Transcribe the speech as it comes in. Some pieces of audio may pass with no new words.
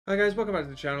Hi guys, welcome back to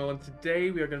the channel, and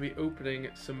today we are going to be opening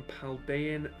some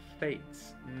Paldean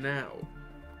Fates. Now,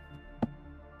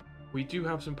 we do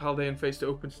have some Paldean Fates to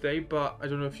open today, but I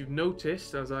don't know if you've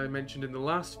noticed, as I mentioned in the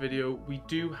last video, we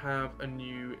do have a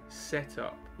new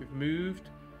setup. We've moved,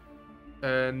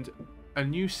 and a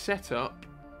new setup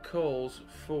calls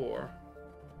for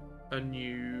a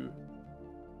new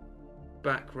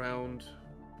background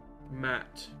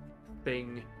matte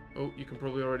thing. Oh, you can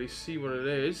probably already see what it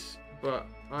is, but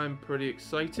I'm pretty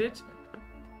excited.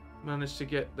 Managed to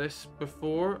get this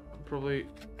before. I'm probably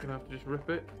gonna have to just rip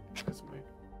it because my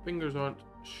fingers aren't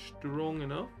strong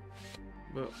enough.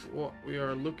 But what we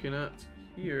are looking at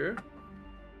here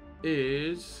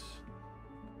is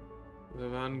the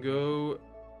Van Gogh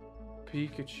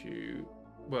Pikachu.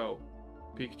 Well,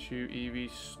 Pikachu, Eevee,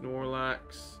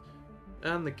 Snorlax,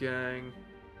 and the gang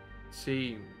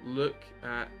team. Look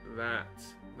at that.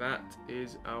 That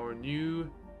is our new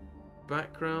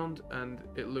background and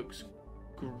it looks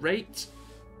great.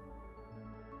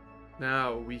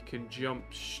 Now we can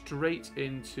jump straight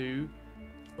into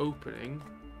opening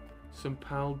some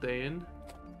Paldean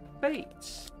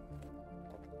Fates.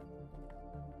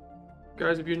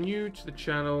 Guys, if you're new to the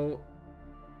channel,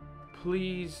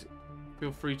 please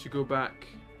feel free to go back,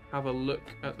 have a look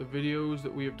at the videos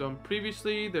that we have done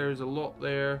previously. There's a lot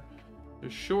there.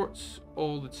 There's shorts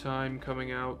all the time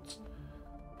coming out,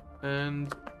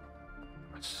 and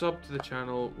a sub to the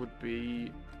channel would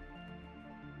be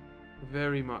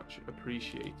very much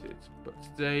appreciated. But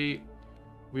today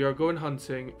we are going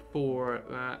hunting for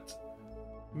that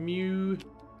Mew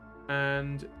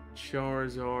and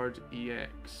Charizard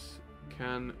EX.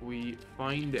 Can we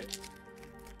find it?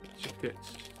 Let's just get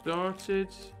started.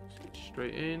 Let's get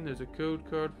straight in. There's a code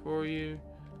card for you.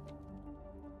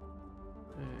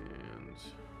 And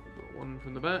we've got one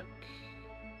from the back.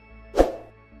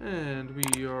 And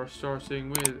we are starting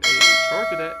with a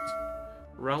Charcadet,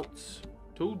 Ralts,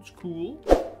 Toadstool,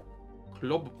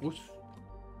 Clobbopus,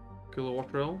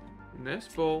 Kilowattrel,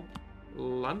 Nestball,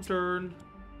 Lantern,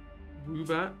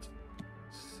 Woobat,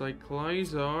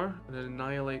 Cyclizar, and an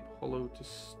Annihilate Hollow to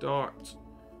start.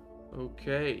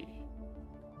 Okay.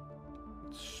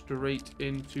 Straight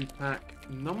into pack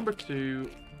number 2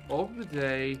 of the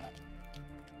day.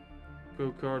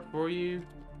 Code card for you.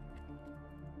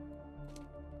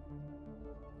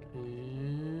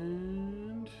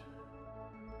 And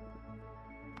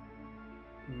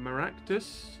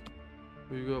Maractus.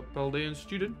 We've got Paldean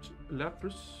Student,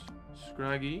 Lapras,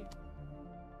 Scraggy,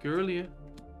 Girlia,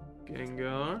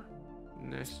 Gengar,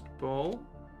 Nestball,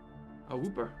 a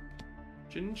Wooper,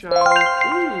 Chinchou.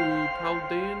 Ooh,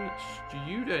 Paldean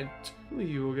Student.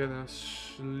 We will get a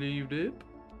sleeve dip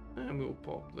and we'll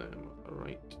pop them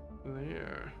right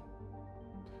there.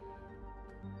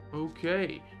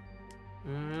 Okay.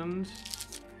 And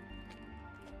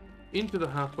into the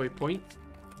halfway point,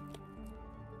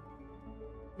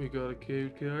 we got a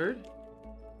code card,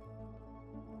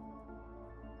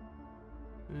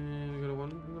 and we got a one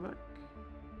from the back,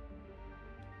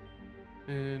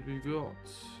 and we got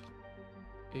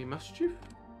a Mischief,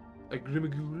 a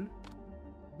Grimagool,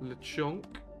 Lechonk,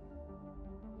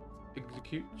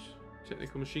 Execute,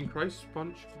 Technical Machine, Crisis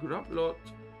Punch,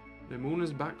 Graplot,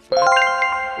 Lemona's Backpack.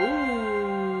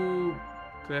 Ooh,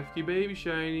 Clefty Baby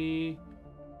Shiny,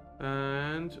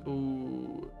 and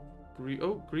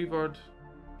Greavard,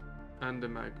 and the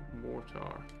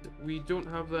Magmortar. We don't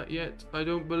have that yet, I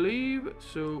don't believe,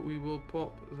 so we will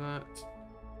pop that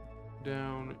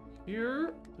down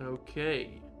here.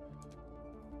 Okay.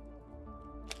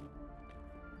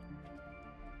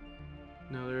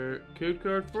 Another code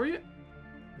card for you,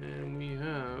 and we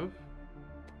have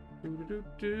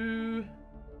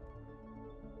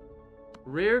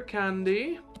Rare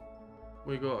Candy.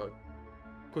 We got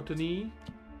Cottony,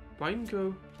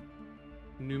 Pineco,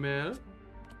 Numel,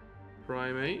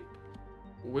 Primeape,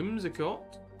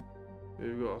 Whimsicott.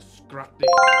 We've got a Scrapney.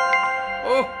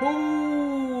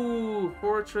 Oh,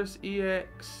 Fortress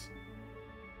EX.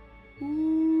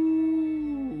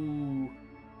 Ooh,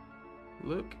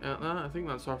 look at that. I think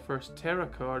that's our first Terra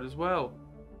card as well.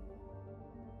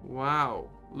 Wow,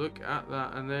 look at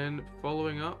that. And then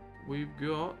following up, we've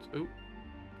got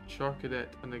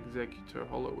Charcadet and Executor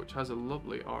Hollow, which has a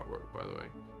lovely artwork, by the way.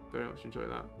 Very much enjoy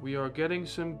that. We are getting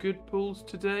some good pulls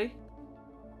today.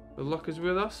 The luck is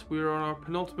with us. We are on our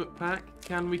penultimate pack.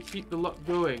 Can we keep the luck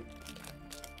going?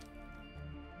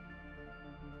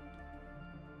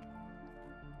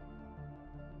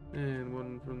 And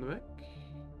one from the back.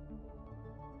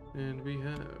 And we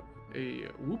have a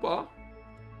Wooper,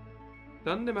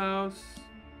 Thundermouse,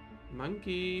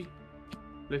 Monkey,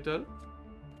 Little,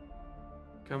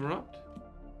 Camerot,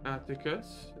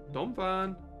 Atticus,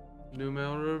 Domfan.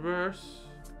 Numel reverse.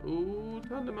 Ooh,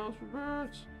 Tandemals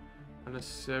reverse. And a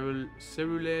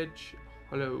Cerulege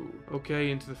Hello. Okay,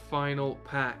 into the final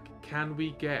pack. Can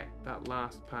we get that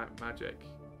last pack magic?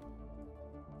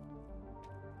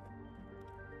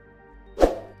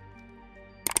 Go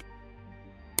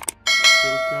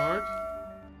card.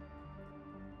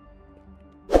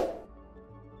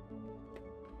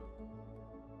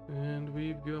 And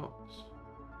we've got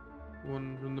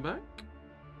one from the back.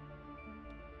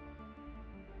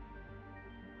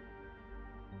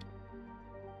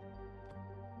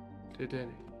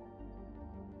 Dedenne.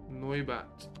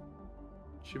 Noibat.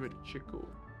 Chimichico.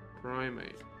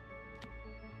 Primate.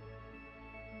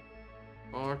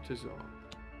 Artisan.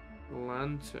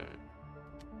 Lantern.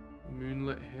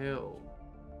 Moonlit Hill.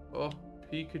 Oh,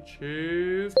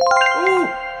 Pikachu.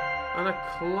 Oh! And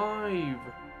a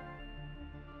Clive.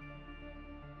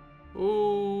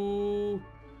 Oh,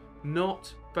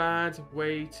 not bad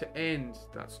way to end.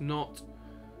 That's not...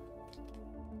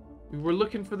 We were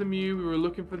looking for the Mew, we were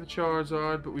looking for the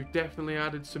Charizard, but we've definitely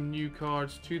added some new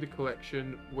cards to the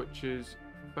collection, which is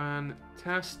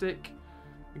fantastic.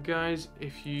 Guys,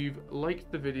 if you've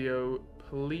liked the video,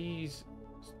 please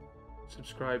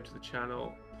subscribe to the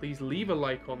channel. Please leave a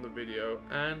like on the video,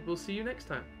 and we'll see you next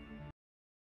time.